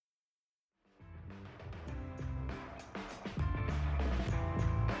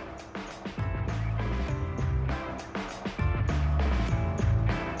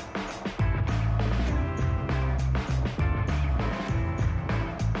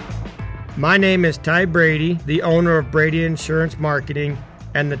My name is Ty Brady, the owner of Brady Insurance Marketing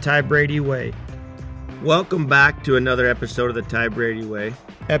and the Ty Brady Way. Welcome back to another episode of the Ty Brady Way.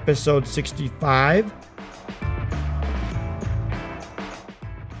 Episode 65.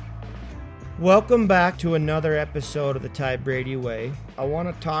 Welcome back to another episode of the Ty Brady Way. I want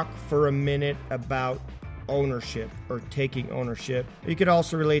to talk for a minute about ownership or taking ownership. You could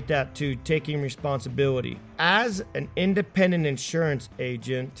also relate that to taking responsibility. As an independent insurance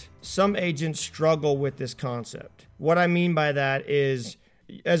agent, some agents struggle with this concept. What I mean by that is,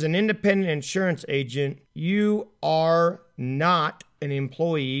 as an independent insurance agent, you are not an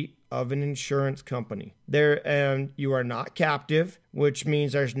employee of an insurance company. And you are not captive, which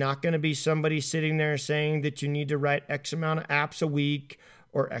means there's not going to be somebody sitting there saying that you need to write X amount of apps a week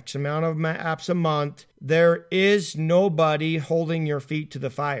or X amount of apps a month. There is nobody holding your feet to the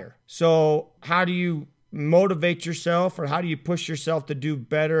fire. So how do you motivate yourself, or how do you push yourself to do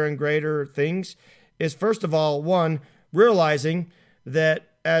better and greater things? Is first of all, one, realizing that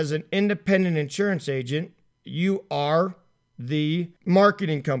as an independent insurance agent, you are the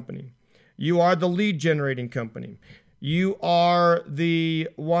marketing company. You are the lead generating company. You are the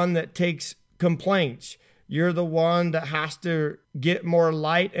one that takes complaints. You're the one that has to get more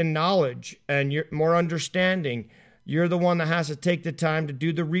light and knowledge and more understanding. You're the one that has to take the time to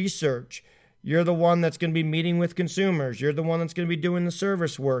do the research. You're the one that's going to be meeting with consumers. You're the one that's going to be doing the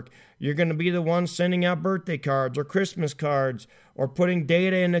service work. You're going to be the one sending out birthday cards or Christmas cards or putting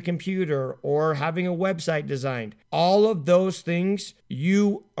data in a computer or having a website designed. All of those things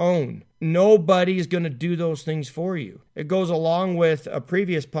you own. Nobody's going to do those things for you. It goes along with a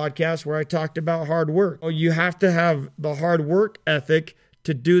previous podcast where I talked about hard work. You have to have the hard work ethic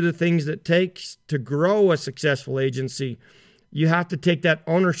to do the things that it takes to grow a successful agency. You have to take that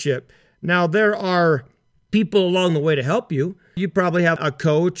ownership. Now, there are people along the way to help you. You probably have a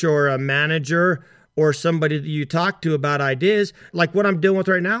coach or a manager or somebody that you talk to about ideas. Like what I'm dealing with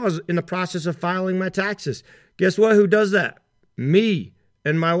right now is in the process of filing my taxes. Guess what? Who does that? Me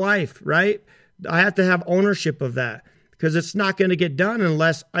and my wife, right? I have to have ownership of that because it's not going to get done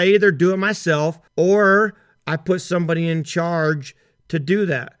unless I either do it myself or I put somebody in charge to do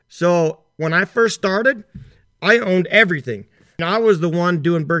that. So when I first started, I owned everything. I was the one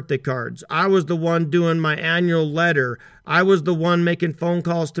doing birthday cards. I was the one doing my annual letter. I was the one making phone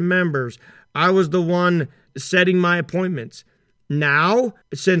calls to members. I was the one setting my appointments. Now,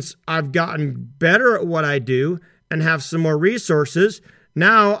 since I've gotten better at what I do and have some more resources,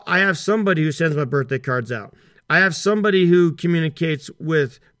 now I have somebody who sends my birthday cards out. I have somebody who communicates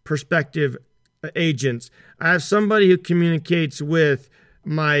with prospective agents. I have somebody who communicates with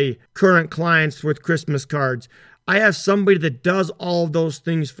my current clients with Christmas cards. I have somebody that does all of those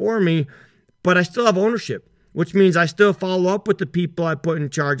things for me, but I still have ownership, which means I still follow up with the people I put in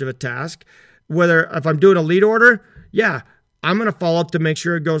charge of a task. Whether if I'm doing a lead order, yeah, I'm going to follow up to make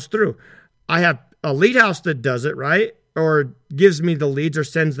sure it goes through. I have a lead house that does it, right? Or gives me the leads or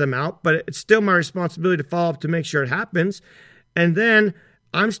sends them out, but it's still my responsibility to follow up to make sure it happens. And then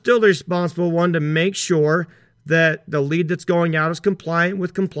I'm still the responsible one to make sure that the lead that's going out is compliant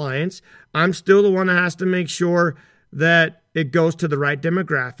with compliance. I'm still the one that has to make sure that it goes to the right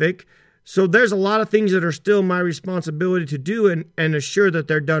demographic. So there's a lot of things that are still my responsibility to do and assure that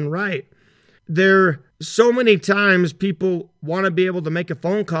they're done right. There so many times people want to be able to make a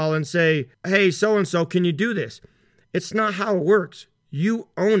phone call and say, hey, so-and-so, can you do this? It's not how it works. You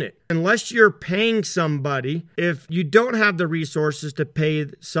own it. Unless you're paying somebody, if you don't have the resources to pay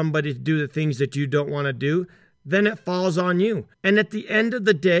somebody to do the things that you don't want to do, then it falls on you. And at the end of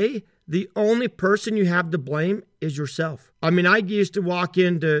the day, the only person you have to blame is yourself. I mean, I used to walk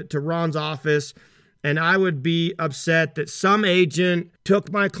into Ron's office and I would be upset that some agent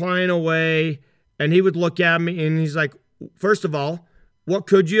took my client away, and he would look at me and he's like, first of all, what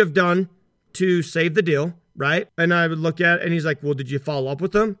could you have done to save the deal, right? And I would look at it and he's like, well, did you follow up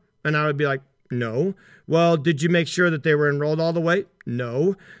with them? And I would be like, no. Well, did you make sure that they were enrolled all the way?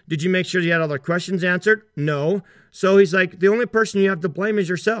 No. Did you make sure you had all their questions answered? No. So he's like, the only person you have to blame is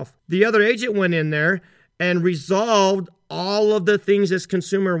yourself. The other agent went in there and resolved all of the things this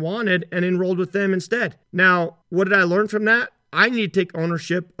consumer wanted and enrolled with them instead. Now, what did I learn from that? I need to take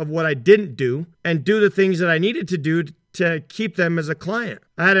ownership of what I didn't do and do the things that I needed to do to keep them as a client.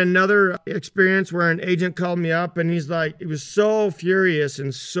 I had another experience where an agent called me up and he's like, he was so furious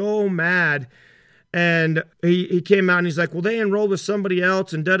and so mad. And he came out and he's like, well, they enrolled with somebody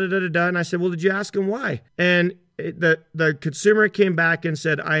else and da-da-da-da-da. And I said, well, did you ask him why? And the consumer came back and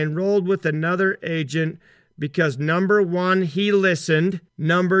said, I enrolled with another agent because number one, he listened.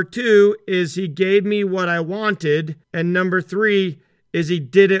 Number two is he gave me what I wanted. And number three is he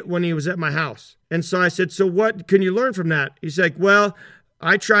did it when he was at my house. And so I said, so what can you learn from that? He's like, well,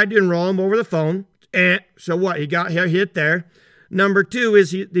 I tried to enroll him over the phone. And so what? He got hit there. Number two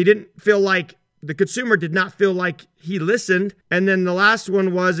is he didn't feel like, the consumer did not feel like he listened. And then the last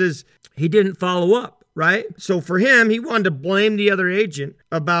one is he didn't follow up, right? So for him, he wanted to blame the other agent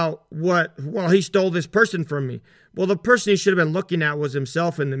about he stole this person from me. Well, the person he should have been looking at was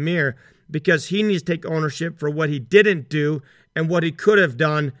himself in the mirror, because he needs to take ownership for what he didn't do and what he could have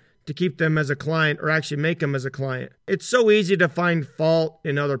done to keep them as a client, or actually make them as a client. It's so easy to find fault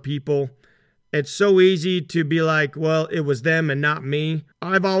in other people. It's so easy to be like, well, it was them and not me.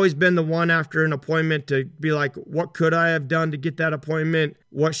 I've always been the one after an appointment to be like, what could I have done to get that appointment?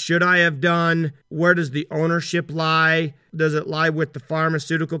 What should I have done? Where does the ownership lie? Does it lie with the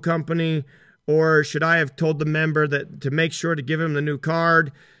pharmaceutical company? Or should I have told the member that to make sure to give him the new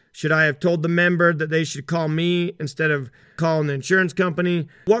card? Should I have told the member that they should call me instead of calling the insurance company?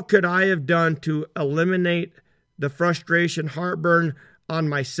 What could I have done to eliminate the frustration, heartburn on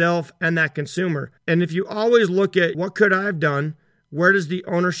myself and that consumer? And if you always look at what could I have done, where does the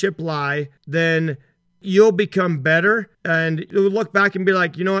ownership lie, then you'll become better, and you'll look back and be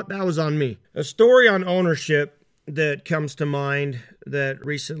like, you know what, that was on me. A story on ownership that comes to mind that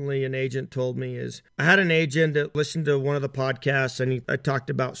recently an agent told me is, I had an agent that listened to one of the podcasts, and I talked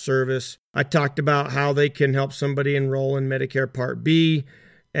about service. I talked about how they can help somebody enroll in Medicare Part B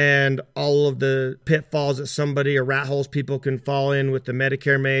and all of the pitfalls that somebody or rat holes people can fall in with the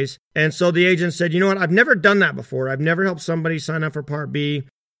Medicare maze. And so the agent said, you know what, I've never done that before. I've never helped somebody sign up for Part B.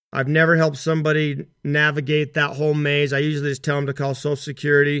 I've never helped somebody navigate that whole maze. I usually just tell them to call Social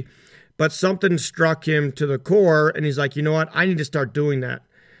Security. But something struck him to the core, and he's like, you know what, I need to start doing that.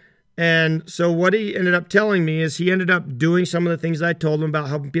 And so what he ended up telling me is he ended up doing some of the things that I told him about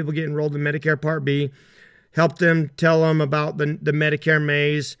helping people get enrolled in Medicare Part B, helped them tell him about the Medicare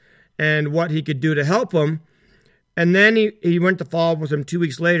maze and what he could do to help them. And then he went to follow up with him 2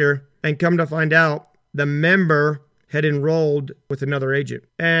 weeks later, and come to find out the member had enrolled with another agent.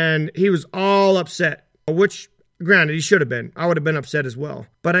 And he was all upset, which granted, he should have been. I would have been upset as well.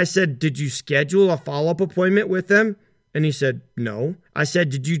 But I said, did you schedule a follow-up appointment with them? And he said, no. I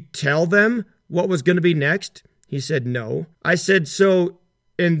said, did you tell them what was going to be next? He said, no. I said, so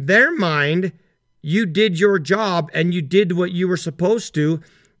in their mind, you did your job and you did what you were supposed to.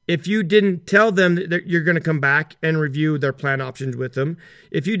 If you didn't tell them that you're going to come back and review their plan options with them,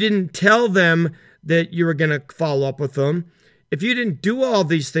 if you didn't tell them that you were going to follow up with them, if you didn't do all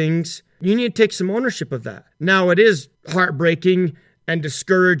these things, you need to take some ownership of that. Now, it is heartbreaking and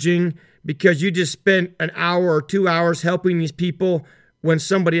discouraging because you just spent an hour or 2 hours helping these people when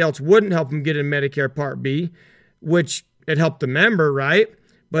somebody else wouldn't help them get in Medicare Part B, which it helped the member, right?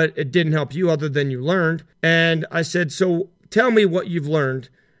 But it didn't help you other than you learned. And I said, so tell me what you've learned.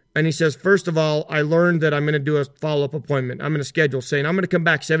 And he says, first of all, I learned that I'm going to do a follow-up appointment. I'm going to schedule saying, I'm going to come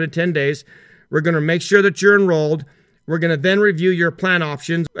back 7 to 10 days. We're going to make sure that you're enrolled. We're going to then review your plan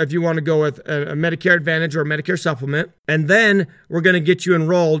options if you want to go with a Medicare Advantage or a Medicare Supplement. And then we're going to get you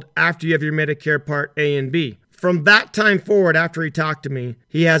enrolled after you have your Medicare Part A and B. From that time forward, after he talked to me,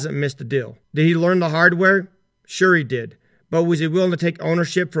 he hasn't missed a deal. Did he learn the hardware? Sure he did. But was he willing to take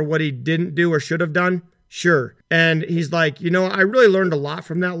ownership for what he didn't do or should have done? Sure. And he's like, you know, I really learned a lot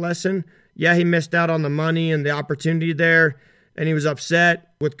from that lesson. Yeah, he missed out on the money and the opportunity there, and he was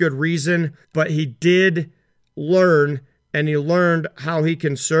upset with good reason. But he did learn, and he learned how he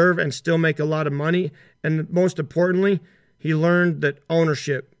can serve and still make a lot of money. And most importantly, he learned that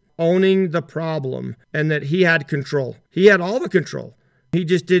owning the problem, and that he had control. He had all the control. He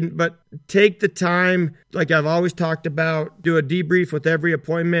just didn't, but take the time, like I've always talked about, do a debrief with every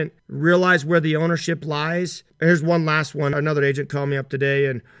appointment, realize where the ownership lies. Here's one last one. Another agent called me up today,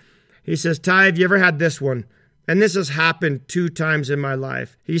 and he says, Ty, have you ever had this one? And this has happened 2 times in my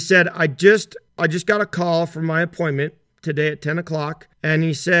life. He said, I just got a call from my appointment today at 10 o'clock, and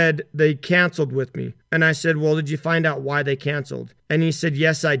he said they canceled with me. And I said, well, did you find out why they canceled? And he said,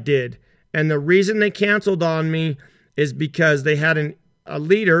 yes, I did. And the reason they canceled on me is because they had a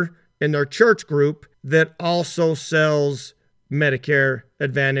leader in their church group that also sells Medicare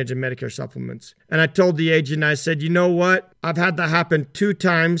Advantage and Medicare supplements. And I told the agent, I said, you know what? I've had that happen 2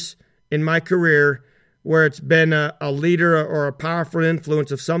 times in my career where it's been a leader or a powerful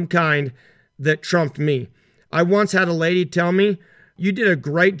influence of some kind that trumped me. I once had a lady tell me, you did a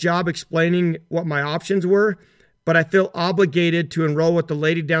great job explaining what my options were, but I feel obligated to enroll with the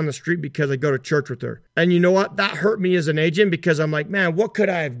lady down the street because I go to church with her. And you know what? That hurt me as an agent because I'm like, man, what could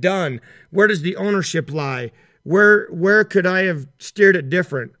I have done? Where does the ownership lie? Where could I have steered it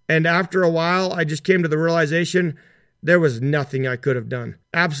different? And after a while, I just came to the realization there was nothing I could have done.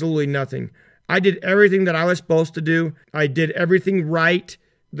 Absolutely nothing. I did everything that I was supposed to do. I did everything right,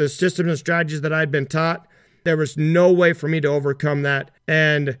 the systems and strategies that I'd been taught. There was no way for me to overcome that.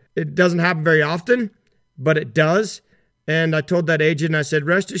 And it doesn't happen very often, but it does. And I told that agent, I said,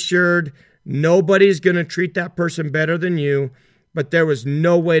 rest assured, nobody's going to treat that person better than you. But there was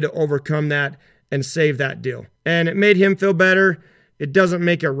no way to overcome that and save that deal. And it made him feel better. It doesn't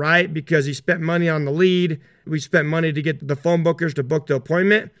make it right because he spent money on the lead. We spent money to get the phone bookers to book the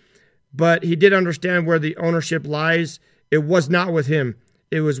appointment. But he did understand where the ownership lies. It was not with him.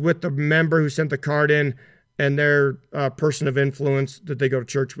 It was with the member who sent the card in and their person of influence that they go to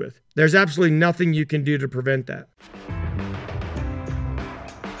church with. There's absolutely nothing you can do to prevent that.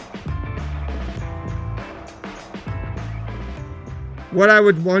 What I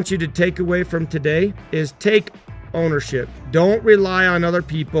would want you to take away from today is take ownership. Don't rely on other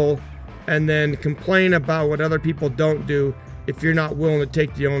people and then complain about what other people don't do if you're not willing to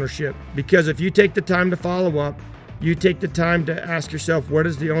take the ownership. Because if you take the time to follow up, you take the time to ask yourself, where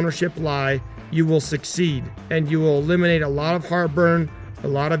does the ownership lie? You will succeed, and you will eliminate a lot of heartburn, a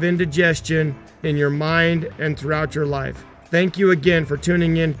lot of indigestion in your mind and throughout your life. Thank you again for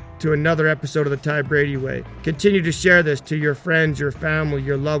tuning in to another episode of the Ty Brady Way. Continue to share this to your friends, your family,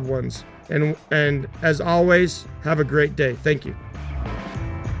 your loved ones. And as always, have a great day. Thank you.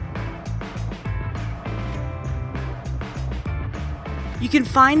 You can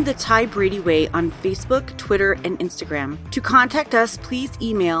find The Ty Brady Way on Facebook, Twitter, and Instagram. To contact us, please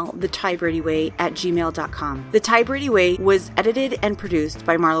email thetybradyway@gmail.com. The Ty Brady Way was edited and produced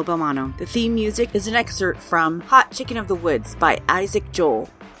by Marlo Belmano. The theme music is an excerpt from Hot Chicken of the Woods by Isaac Joel.